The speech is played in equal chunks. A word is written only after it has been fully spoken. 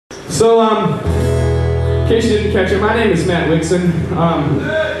So, in case you didn't catch it, my name is Matt Wixson.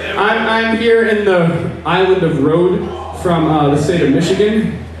 I'm here in the island of Rhode from the state of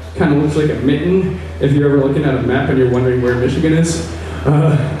Michigan. Kind of looks like a mitten if you're ever looking at a map and you're wondering where Michigan is.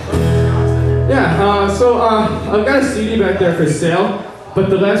 So I've got a CD back there for sale, but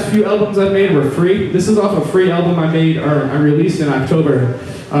the last few albums I've made were free. This is off a free album I released in October.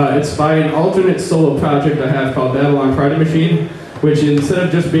 It's by an alternate solo project I have called Babylon Party Machine, which instead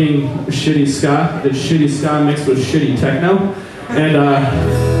of just being shitty ska, it's shitty ska mixed with shitty techno. And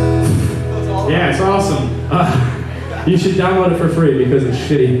yeah, it's awesome. You should download it for free because it's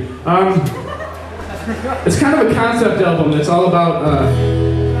shitty. It's kind of a concept album that's all about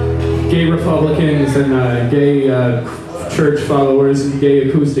gay Republicans and gay church followers and gay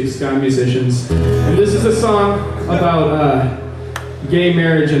acoustic ska musicians. And this is a song about gay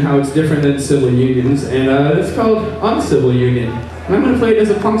marriage and how it's different than civil unions. And it's called Uncivil Union. And I'm going to play it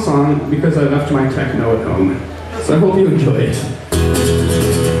as a punk song because I left my techno at home. So I hope you enjoy it.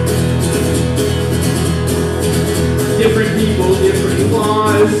 Different people, different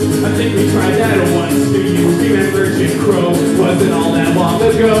laws. I think we tried that once. Do you remember Jim Crow? Wasn't all that long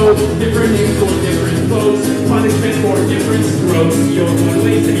ago. Different names for different folks. Punishment for different strokes. You're one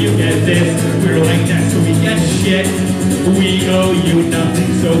way so you get this. We're like that so we get shit. We owe you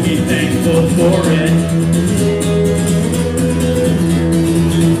nothing so be thankful for it.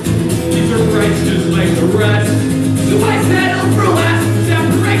 These are rights just like the rest. So I settle for less.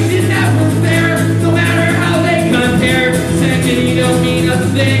 Separation never fair. No matter how they compare. Second, you don't mean a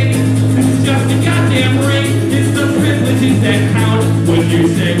thing. It's just a goddamn ring. It's the privileges that count. What you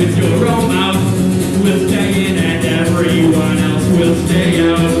say with your own mouth will stay in and everyone else will stay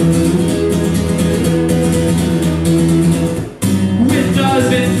out. It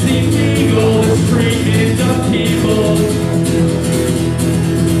doesn't seem legal to treat of people.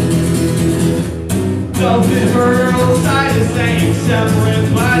 The liberal side is saying separate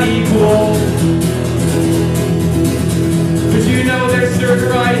but equal. But you know there's certain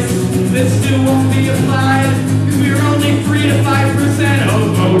rights that still won't be applied, because we're only 3 to 5% of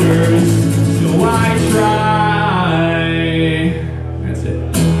voters. So I try. That's it.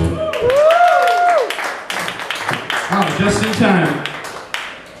 Oh, just in time.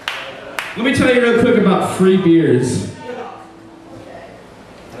 Let me tell you real quick about free beers.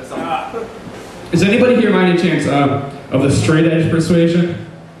 Is anybody here by any chance of the straight edge persuasion?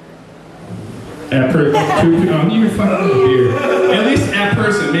 You can fucking have a beer. At least at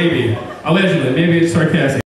person, maybe. Allegedly, maybe it's sarcastic.